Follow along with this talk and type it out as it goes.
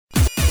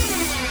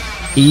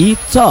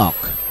E-Talk,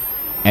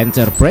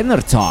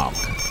 Entrepreneur Talk.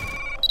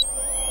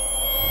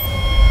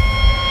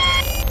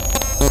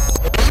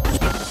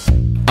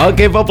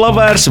 Oke Pop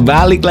Lovers,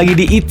 balik lagi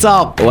di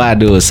E-Talk.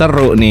 Waduh,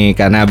 seru nih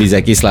karena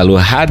Abizaki selalu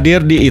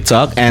hadir di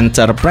E-Talk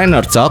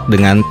Entrepreneur Talk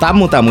dengan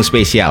tamu-tamu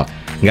spesial.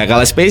 Nggak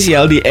kalah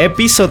spesial di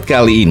episode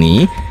kali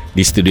ini,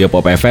 di studio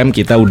Pop FM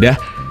kita udah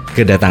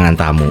kedatangan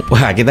tamu.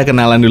 Wah, kita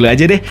kenalan dulu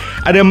aja deh.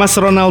 Ada Mas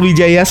Ronald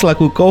Wijaya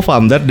selaku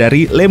co-founder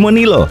dari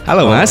Lemonilo.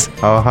 Halo Mas.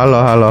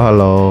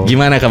 Halo.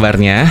 Gimana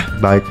kabarnya?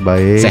 Baik.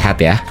 Sehat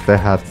ya?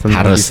 Sehat.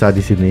 Senang bisa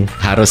di sini.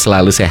 Harus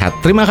selalu sehat.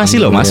 Terima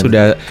kasih loh Mas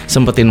sudah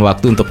sempetin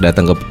waktu untuk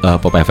datang ke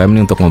Pop FM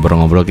ini untuk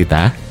ngobrol-ngobrol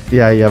kita.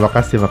 Iya,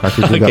 makasih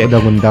juga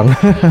udah ngundang.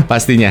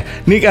 Pastinya.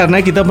 Nih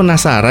karena kita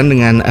penasaran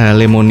dengan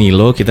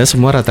Lemonilo, kita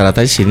semua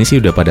rata-rata di sini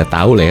sih udah pada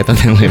tahu lah ya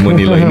tentang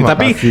Lemonilo ini.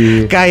 Tapi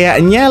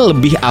kayaknya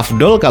lebih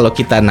afdol kalau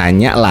kita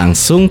nanya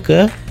langsung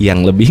ke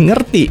yang lebih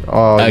ngerti.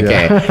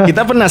 Oke.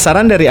 Kita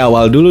penasaran dari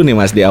awal dulu nih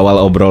Mas, di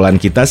awal obrolan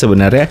kita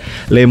sebenarnya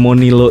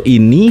Lemonilo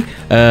ini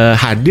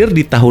hadir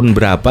di tahun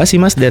berapa sih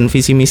Mas, dan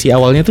visi misi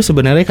awalnya tuh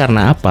sebenarnya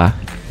karena apa?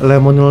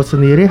 Lemonilo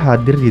sendiri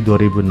hadir di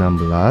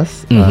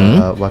 2016.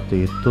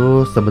 Waktu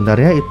itu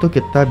sebenarnya itu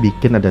kita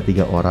bikin ada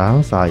 3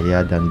 orang,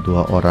 saya dan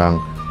 2 orang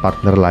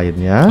partner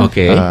lainnya,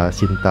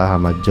 Sinta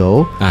sama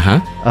Joe.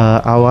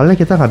 Awalnya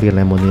kita nggak bikin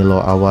Lemonilo,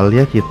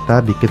 awalnya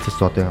kita bikin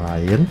sesuatu yang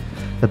lain.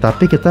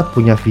 Tetapi kita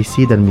punya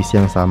visi dan misi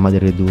yang sama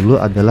dari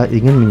dulu, adalah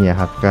ingin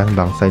menyehatkan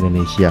bangsa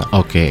Indonesia.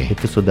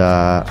 Itu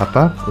sudah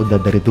udah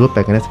dari dulu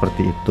pengennya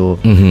seperti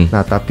itu.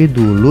 Nah, tapi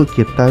dulu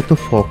kita itu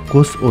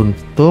fokus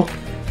untuk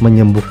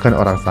menyembuhkan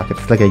orang sakit,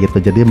 kayak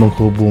gitu. Jadi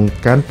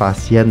menghubungkan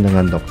pasien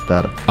dengan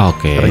dokter.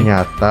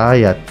 Ternyata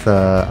ya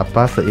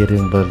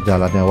seiring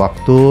berjalannya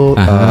waktu,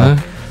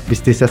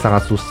 bisnisnya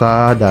sangat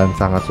susah dan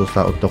sangat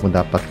susah untuk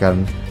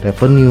mendapatkan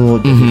revenue,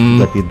 jadi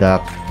juga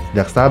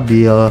tidak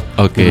stabil.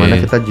 Dimana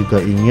kita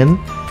juga ingin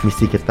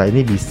misi kita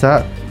ini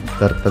bisa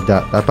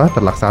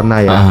terlaksana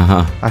ya.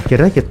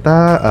 Akhirnya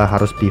kita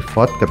harus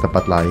pivot ke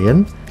tempat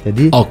lain.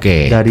 Jadi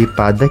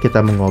daripada kita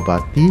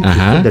mengobati,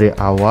 itu dari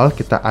awal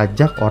kita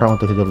ajak orang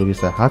untuk hidup lebih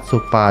sehat,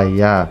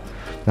 supaya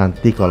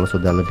nanti kalau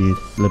sudah lebih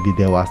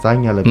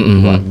dewasanya, lebih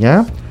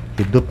tuanya,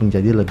 hidup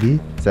menjadi lebih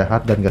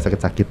sehat dan gak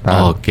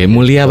sakit-sakitan.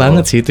 Mulia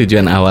banget sih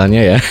tujuan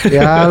awalnya ya.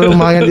 Ya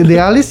lumayan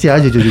idealis ya,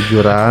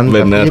 jujur-jujuran.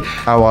 Tapi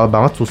awal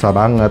banget susah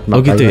banget.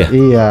 Makanya, gitu ya?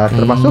 Iya,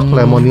 termasuk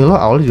Lemonilo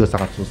awalnya juga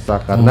sangat susah.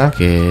 Karena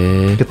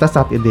kita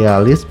saat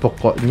idealis,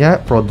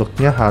 pokoknya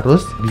produknya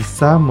harus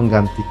bisa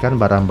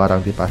menggantikan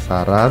barang-barang di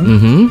pasaran,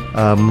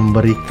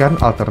 memberikan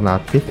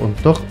alternatif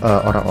untuk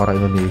orang-orang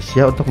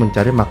Indonesia untuk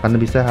mencari makanan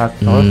lebih sehat.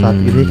 Kalau saat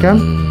ini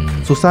kan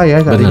susah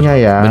ya carinya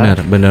ya.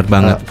 Bener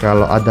banget.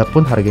 Kalau ada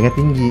pun harganya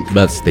tinggi.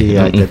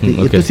 Iya,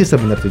 jadi itu sih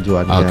sebenarnya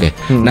tujuannya.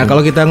 Nah,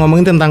 kalau kita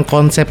ngomongin tentang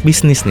konsep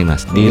bisnis nih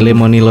Mas, di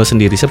Lemonilo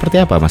sendiri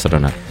seperti apa Mas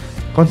Ronald?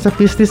 Konsep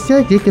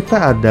bisnisnya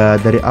kita ada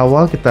dari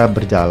awal kita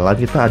berjalan,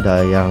 kita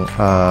ada yang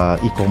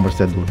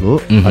e-commerce-nya dulu,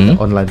 ada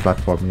online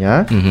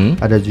platformnya,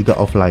 ada juga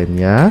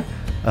offline-nya.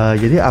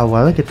 Jadi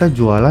awalnya kita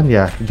jualan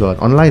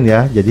online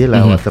ya. Jadi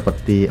lewat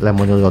seperti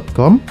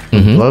lemonilo.com,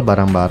 jual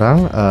barang-barang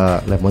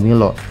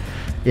Lemonilo.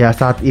 Ya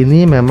saat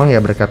ini memang ya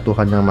berkat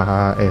Tuhan Yang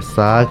Maha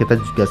Esa, kita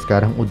juga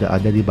sekarang udah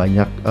ada di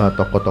banyak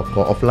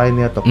toko-toko offline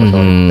ya,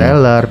 toko-toko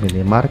retailer,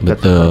 minimarket,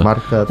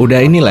 supermarket. Udah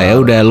inilah ya,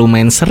 udah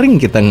lumayan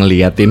sering kita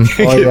ngeliatin.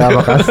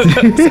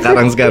 Makasih.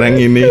 Sekarang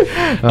ini.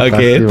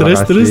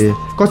 Terus.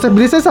 Konsep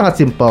bisnisnya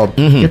sangat simpel.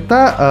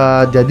 Kita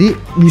jadi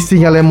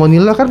misinya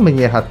Lemonilo kan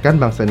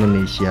menyehatkan bangsa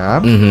Indonesia.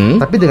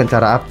 Tapi dengan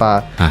cara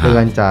apa?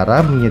 Dengan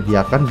cara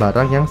menyediakan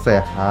barang yang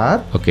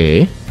sehat,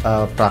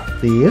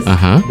 praktis,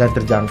 dan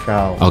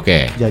terjangkau.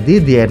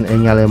 Jadi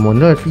DNA-nya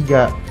Lemonilo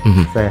 3,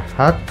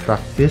 sehat,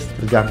 praktis,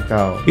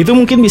 terjangkau. Itu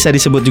mungkin bisa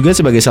disebut juga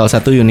sebagai salah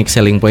satu unique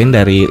selling point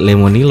dari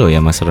Lemonilo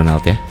ya Mas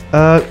Ronald ya?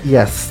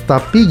 Yes,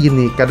 tapi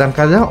gini,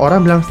 kadang-kadang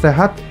orang bilang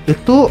sehat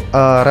itu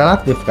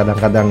relatif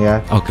kadang-kadang ya.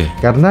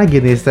 Karena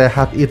gini,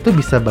 sehat itu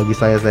bisa bagi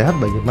saya sehat,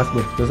 bagi Mas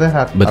belum tentu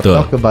sehat.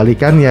 Atau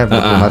kebalikannya,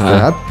 bagi Mas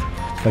sehat,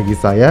 bagi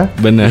saya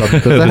belum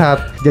tentu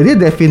sehat. Jadi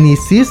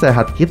definisi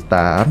sehat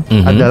kita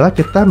adalah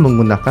kita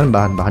menggunakan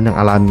bahan-bahan yang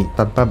alami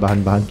tanpa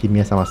bahan-bahan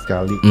kimia sama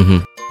sekali.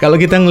 Kalau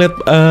kita ngeliat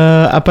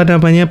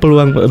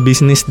peluang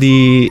bisnis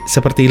di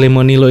seperti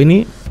Lemonilo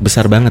ini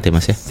besar banget ya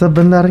Mas ya?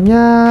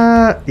 Sebenarnya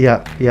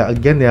ya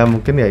again ya,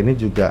 mungkin ya ini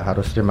juga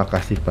harus terima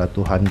kasih kepada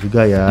Tuhan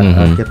juga ya.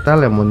 Kita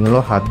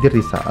Lemonilo hadir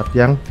di saat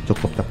yang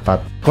cukup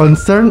tepat.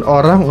 Concern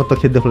orang untuk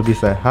hidup lebih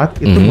sehat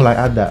itu mulai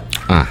ada.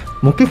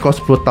 Mungkin kalau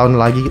 10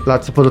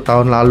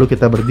 tahun lalu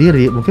kita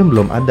berdiri, mungkin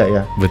belum ada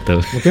ya. Betul.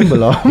 Mungkin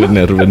belum.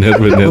 bener.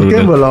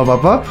 Mungkin belum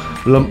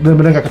belum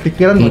benar-benar nggak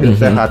kepikiran hidup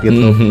sehat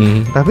gitu.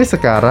 Tapi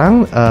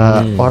sekarang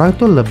orang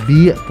tuh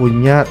lebih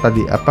punya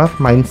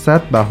mindset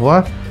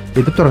bahwa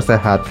itu tuh harus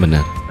sehat. Benar.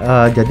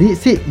 Jadi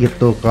sih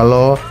gitu,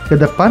 kalau ke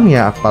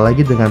depannya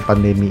apalagi dengan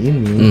pandemi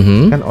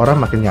ini, kan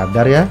orang makin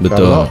nyadar ya.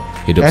 Betul.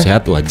 Hidup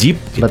sehat wajib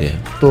gitu ya.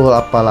 Betul,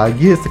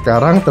 apalagi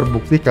sekarang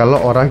terbukti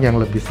kalau orang yang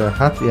lebih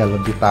sehat ya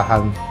lebih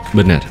tahan.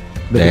 Benar.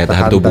 daya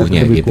tahan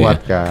tubuhnya lebih gitu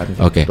kuat ya. Kan,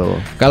 Oke. gitu.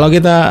 Kalau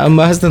kita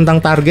membahas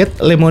tentang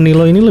target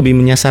Lemonilo ini lebih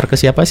menyasar ke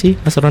siapa sih,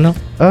 Mas Ronald?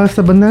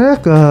 Sebenarnya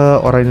ke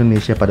orang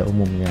Indonesia pada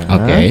umumnya.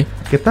 Oke.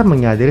 Kita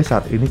menyadari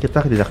saat ini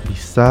kita tidak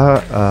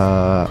bisa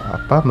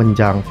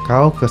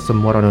menjangkau ke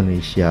semua orang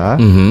Indonesia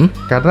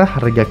karena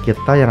harga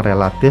kita yang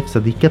relatif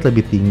sedikit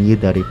lebih tinggi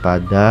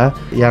daripada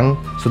yang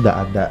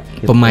sudah ada.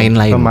 Gitu. Pemain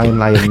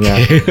lainnya.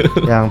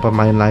 Yang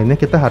pemain lainnya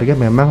kita harga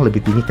memang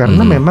lebih tinggi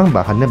karena memang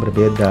bahannya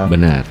berbeda.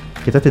 Benar.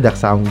 Kita tidak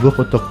sanggup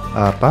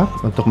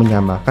untuk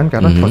menyamakan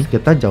karena cost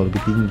kita jauh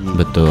lebih tinggi.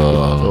 Betul.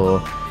 Gitu.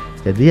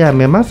 Jadi ya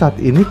memang saat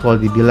ini kalau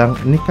dibilang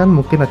ini kan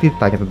mungkin nanti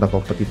tanya tentang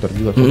kompetitor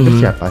juga.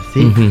 Siapa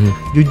sih?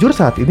 Jujur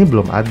saat ini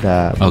belum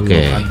ada.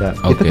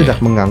 Kita tidak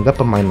menganggap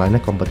pemain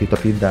lainnya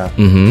kompetitor, tidak.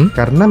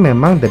 Karena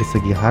memang dari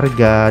segi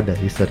harga,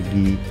 dari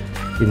segi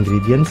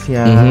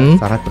ingredientsnya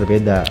sangat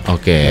berbeda.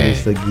 Dari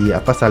segi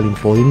selling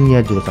pointnya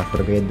juga sangat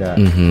berbeda.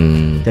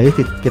 Jadi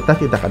kita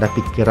tidak ada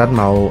pikiran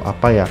mau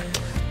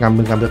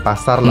ngambil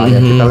pasar lah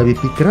ya. Kita lebih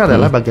pikir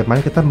adalah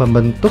bagaimana kita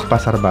membentuk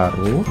pasar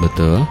baru.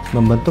 Betul.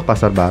 Membentuk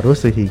pasar baru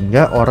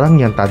sehingga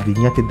orang yang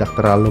tadinya tidak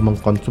terlalu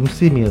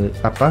mengkonsumsi mie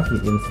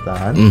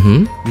instan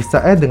bisa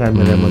dengan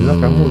mie Lemonilo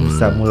kamu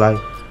bisa mulai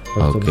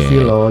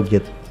konsumsi loh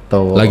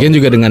gitu. Lagian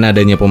juga dengan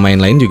adanya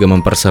pemain lain juga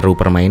memperseru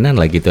permainan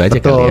lah gitu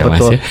aja kali ya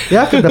Mas ya.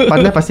 Ya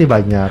kedepannya pasti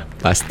banyak.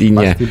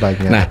 Pastinya. Pasti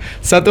banyak. Nah,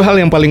 satu hal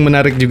yang paling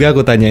menarik juga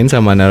aku tanyain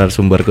sama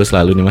narasumberku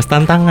selalu nih Mas,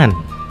 tantangan.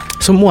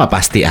 Semua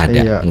pasti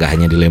ada, nggak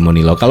hanya di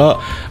Lemonilo. Kalau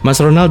Mas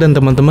Ronald dan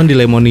teman-teman di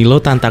Lemonilo,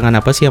 tantangan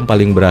apa sih yang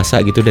paling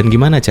berasa gitu, dan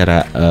gimana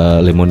cara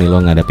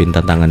Lemonilo ngadapin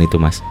tantangan itu,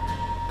 Mas?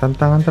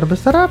 Tantangan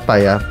terbesar apa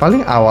ya?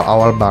 Paling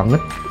awal-awal banget,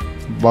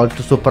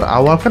 waktu super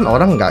awal kan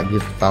orang nggak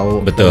gitu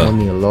tahu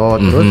Lemonilo.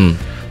 Terus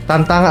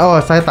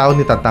tantangan, saya tahu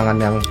nih tantangan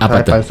yang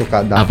saya paling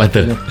suka dapat. Apa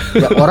tuh?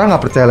 Ya, orang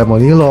nggak percaya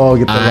Lemonilo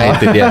gitu loh.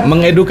 Itu dia,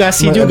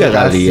 mengedukasi juga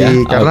kali ya.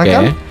 Karena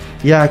kan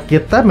ya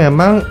kita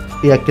memang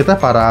kita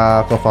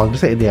para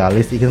co-founders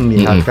idealis ingin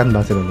menyehatkan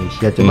bangsa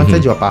Indonesia. Cuman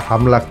saya juga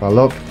paham lah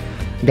kalau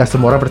nggak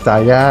semua orang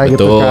percaya. Betul.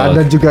 Gitu kan.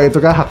 Dan juga itu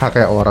kan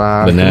hak-haknya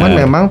orang. Bener. Cuman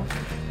memang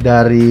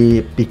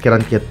dari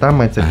pikiran kita,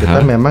 mindset kita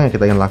memang yang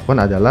kita ingin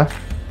lakukan adalah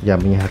ya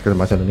menyehatkan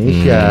bangsa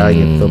Indonesia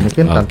gitu.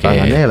 Mungkin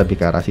tantangannya lebih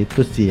ke arah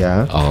situ sih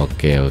ya.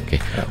 Oke.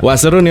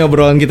 Wah, seru nih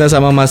obrolan kita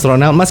sama Mas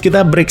Ronald. Mas,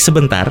 kita break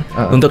sebentar.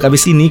 Untuk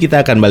abis ini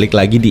kita akan balik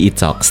lagi di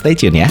E-Talk. Stay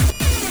tune ya.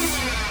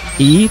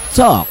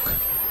 E-Talk,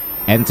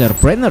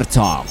 Entrepreneur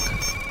Talk.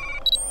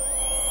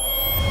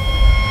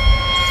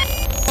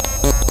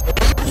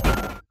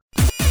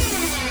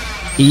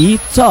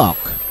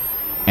 E-Talk,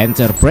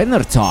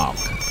 Entrepreneur Talk.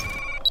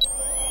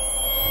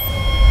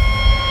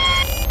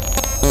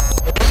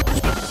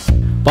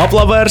 Pop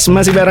Lovers,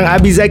 masih bareng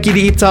Abi Zaki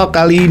di E-Talk.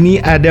 Kali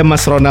ini ada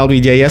Mas Ronald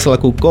Wijaya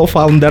selaku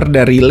co-founder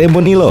dari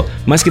Lemonilo.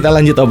 Mas, kita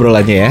lanjut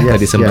obrolannya ya.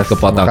 Tadi sempat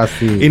kepotong.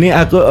 Ini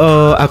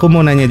aku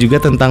mau nanya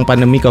juga tentang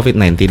pandemi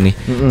COVID-19 nih.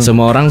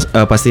 Semua orang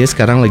pastinya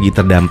sekarang lagi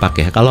terdampak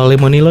ya. Kalau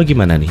Lemonilo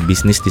gimana nih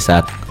bisnis di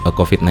saat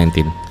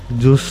COVID-19?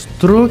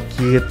 Justru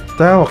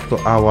kita waktu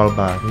awal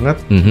banget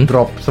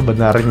drop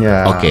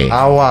sebenarnya.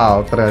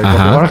 Awal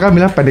ternyata orang kan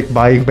bilang panic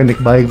buying,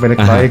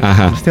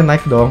 mesti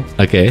naik dong.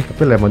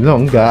 Tapi Lemonilo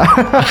enggak.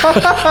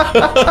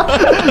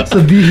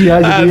 Sedih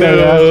ya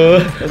jadinya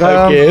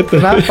ya.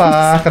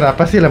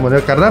 Kenapa sih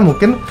Lemonilo? Karena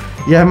mungkin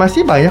ya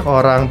masih banyak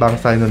orang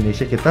bangsa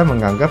Indonesia kita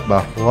menganggap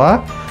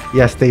bahwa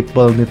ya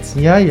staple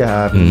needs-nya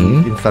ya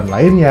instan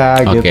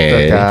lainnya gitu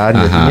kan.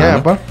 Jadinya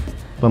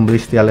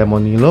pembeli setia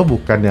Lemonilo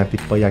bukan yang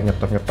tipe yang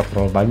nyetok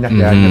roll banyak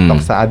ya,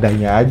 nyetok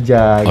seadanya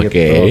aja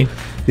gitu.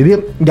 Jadi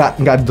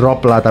nggak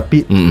drop lah,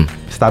 tapi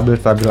stabil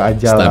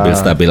aja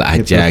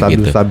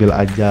gitu. Stabil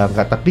aja,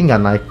 tapi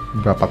nggak naik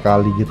berapa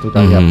kali gitu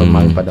kayak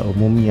pemain pada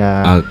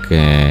umumnya.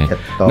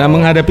 Gitu. Nah,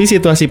 menghadapi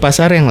situasi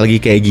pasar yang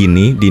lagi kayak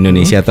gini di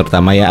Indonesia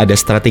terutama ya, ada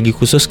strategi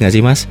khusus nggak sih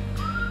Mas?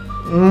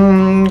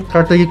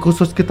 Strategi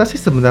khusus kita sih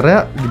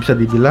sebenarnya bisa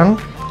dibilang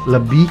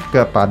lebih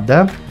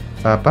kepada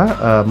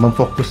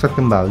memfokuskan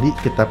kembali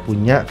kita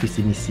punya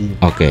visi misi.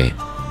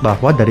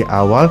 Bahwa dari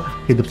awal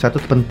hidup saya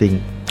itu penting.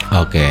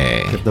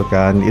 Gitu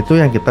kan. Itu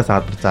yang kita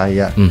sangat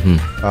percaya.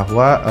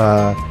 Bahwa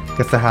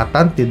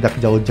kesehatan tidak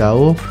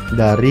jauh-jauh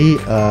dari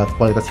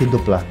kualitas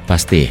hidup lah.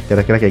 Pasti.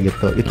 Kira-kira kayak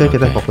gitu. Itu yang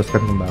kita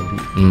fokuskan kembali.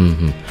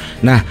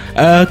 Nah,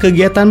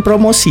 kegiatan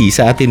promosi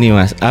saat ini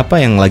Mas, apa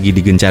yang lagi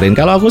digencarin?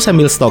 Kalau aku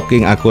sambil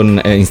stalking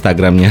akun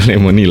Instagramnya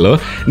Lemonilo,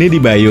 ini di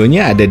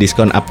bio-nya ada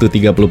diskon up to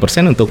 30%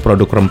 untuk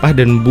produk rempah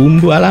dan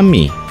bumbu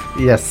alami.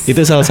 Yes.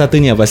 Itu salah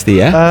satunya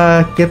pasti ya.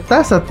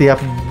 Kita setiap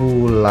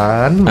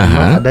bulan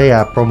memang ada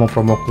ya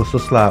promo-promo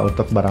khusus lah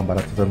untuk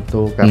barang-barang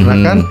tertentu. Karena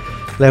kan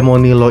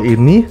Lemonilo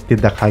ini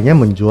tidak hanya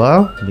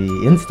menjual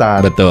mie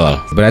instan. Betul.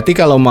 Berarti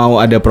kalau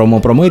mau ada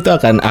promo-promo itu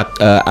akan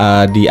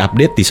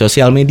diupdate di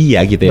sosial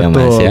media gitu ya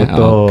Mas ya.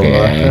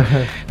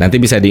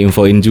 Nanti bisa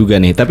diinfoin juga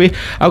nih. Tapi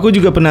aku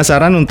juga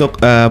penasaran untuk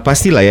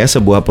pastilah ya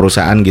sebuah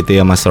perusahaan gitu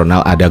ya Mas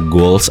Ronald ada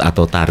goals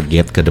atau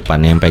target ke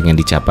depannya yang pengen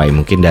dicapai.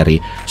 Mungkin dari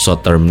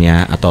short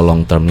termnya atau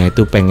long termnya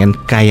itu pengen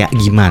kayak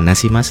gimana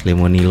sih Mas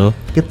Lemonilo?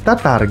 Kita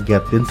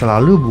targetin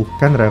selalu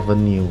bukan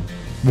revenue.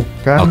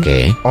 bukan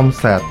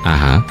omset.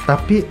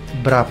 Tapi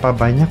berapa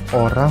banyak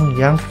orang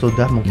yang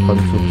sudah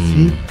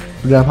mengkonsumsi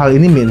dalam hal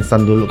ini mie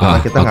instan dulu,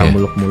 karena kita nggak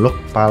muluk-muluk.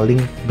 Paling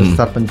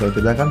besar penjualan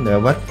kita kan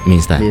lewat mie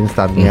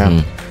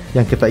instannya.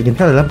 Yang kita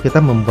inginkan adalah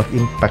kita membuat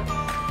impact,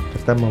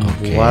 kita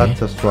membuat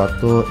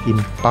sesuatu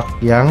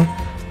impact yang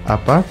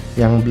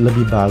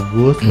lebih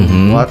bagus,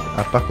 membuat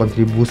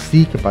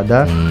kontribusi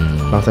kepada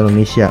bangsa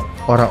Indonesia.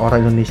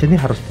 Orang-orang Indonesia ini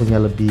harus punya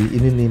lebih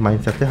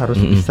mindsetnya harus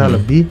bisa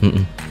lebih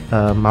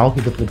mau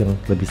hidup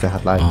lebih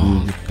sehat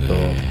lagi gitu.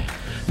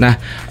 Nah,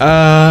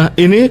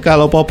 ini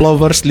kalau pop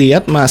lovers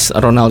lihat Mas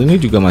Ronald ini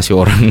juga masih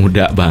orang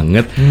muda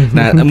banget.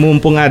 Nah,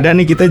 mumpung ada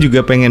nih, kita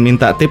juga pengen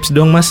minta tips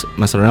dong Mas.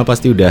 Mas Ronald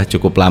pasti udah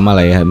cukup lama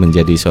lah ya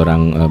menjadi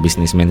seorang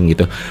bisnismen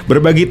gitu.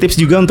 Berbagi tips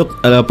juga untuk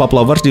pop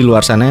lovers di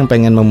luar sana yang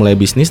pengen memulai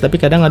bisnis, tapi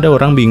kadang ada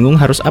orang bingung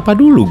harus apa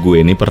dulu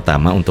gue nih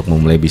pertama untuk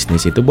memulai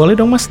bisnis itu. Boleh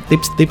dong Mas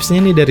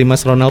tips-tipsnya nih dari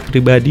Mas Ronald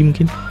pribadi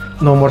mungkin?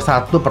 Nomor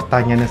satu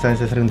pertanyaan yang saya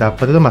sering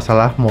dapat itu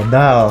masalah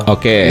modal.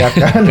 Ya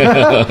kan?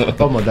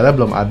 Modalnya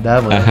belum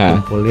ada, modal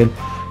dikumpulin.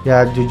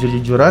 Ya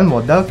jujur-jujuran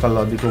modal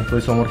kalau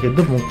dikumpulin seumur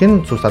hidup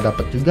mungkin susah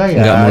dapat juga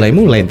ya. Nggak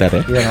mulai-mulai ntar ya?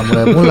 Iya nggak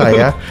mulai-mulai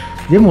ya.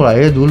 Dia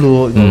mulainya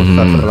dulu, nggak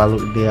usah terlalu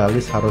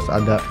idealis harus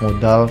ada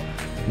modal.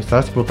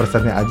 Misalnya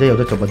 10%-nya aja ya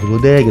udah coba dulu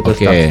deh gitu.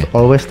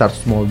 Always start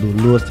small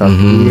dulu,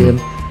 startin.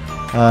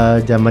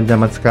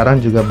 Zaman-zaman sekarang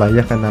juga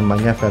banyak yang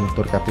namanya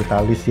venture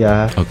kapitalis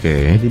ya.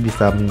 Jadi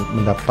bisa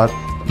mendapat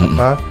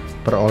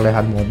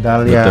perolehan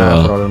modal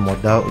ya. Perolehan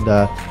modal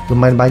udah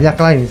lumayan banyak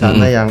lah di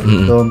sana yang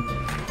itu.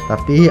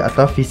 Tapi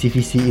atau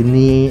visi-visi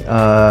ini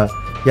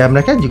ya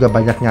mereka juga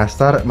banyak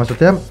nyasar.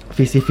 Maksudnya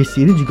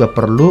visi-visi ini juga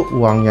perlu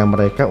uangnya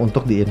mereka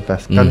untuk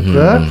diinvestkan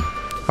ke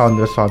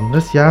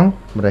founders yang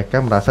mereka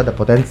merasa ada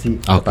potensi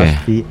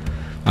pasti.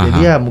 Jadi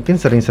ya mungkin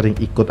sering-sering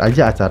ikut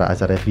aja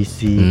acara-acara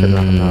visi,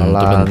 kenalan,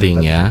 itu penting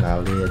ya.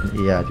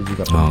 Iya, itu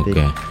juga penting.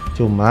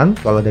 Cuman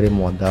kalau dari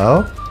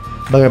modal,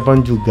 bagaimanapun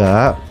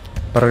juga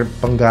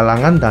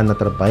penggalangan dana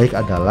terbaik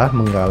adalah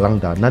menggalang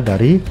dana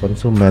dari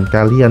konsumen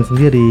kalian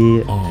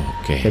sendiri.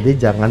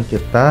 Jadi jangan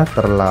kita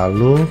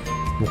terlalu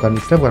bukan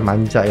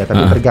manja ya,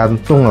 tapi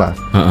tergantung lah.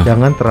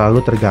 Jangan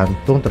terlalu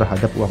tergantung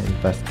terhadap uang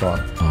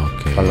investor.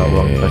 Kalau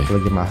uang investor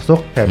lagi masuk,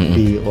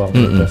 happy. Uang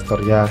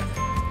investornya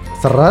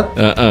seret,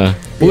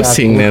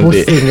 pusing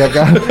ya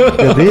kan.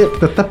 Jadi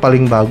tetap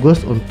paling bagus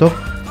untuk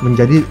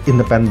menjadi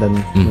independen,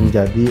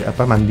 menjadi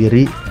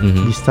mandiri,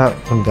 bisa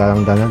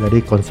menggalang dana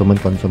dari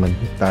konsumen-konsumen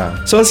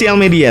kita. Sosial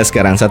media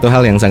sekarang satu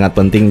hal yang sangat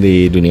penting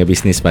di dunia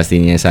bisnis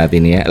pastinya saat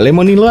ini ya.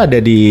 Lemonilo ada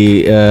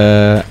di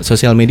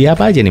sosial media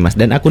apa aja nih Mas,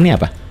 dan akunnya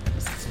apa?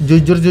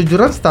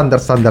 Jujur-jujuran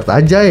standar-standar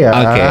aja ya.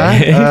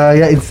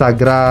 Ya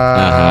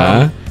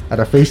Instagram,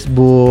 ada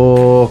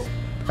Facebook,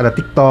 ada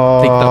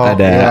TikTok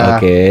ada, ya,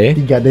 3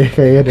 deh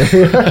kayaknya deh.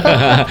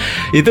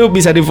 Itu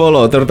bisa di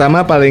follow,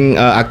 terutama paling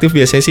aktif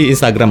biasanya sih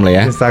Instagram lah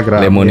ya.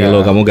 Instagram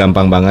Lemonilo, kamu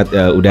gampang banget,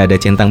 udah ada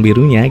centang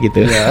birunya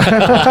gitu.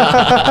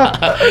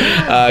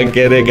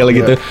 Oke deh kalau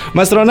gitu.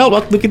 Mas Ronald,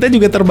 waktu kita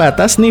juga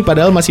terbatas nih,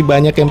 padahal masih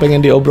banyak yang pengen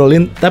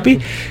diobrolin,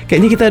 tapi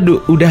kayaknya kita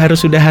udah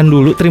harus sudahan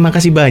dulu. Terima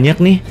kasih banyak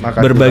nih,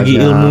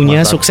 berbagi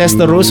ilmunya. Sukses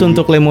terus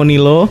untuk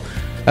Lemonilo.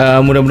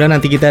 Mudah-mudahan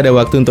nanti kita ada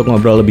waktu untuk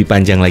ngobrol lebih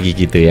panjang lagi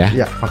gitu ya.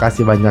 Ya,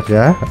 makasih banyak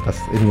ya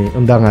atas ini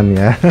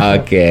undangannya.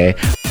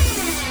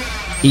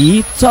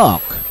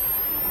 E-Talk,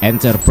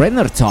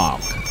 Entrepreneur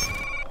Talk.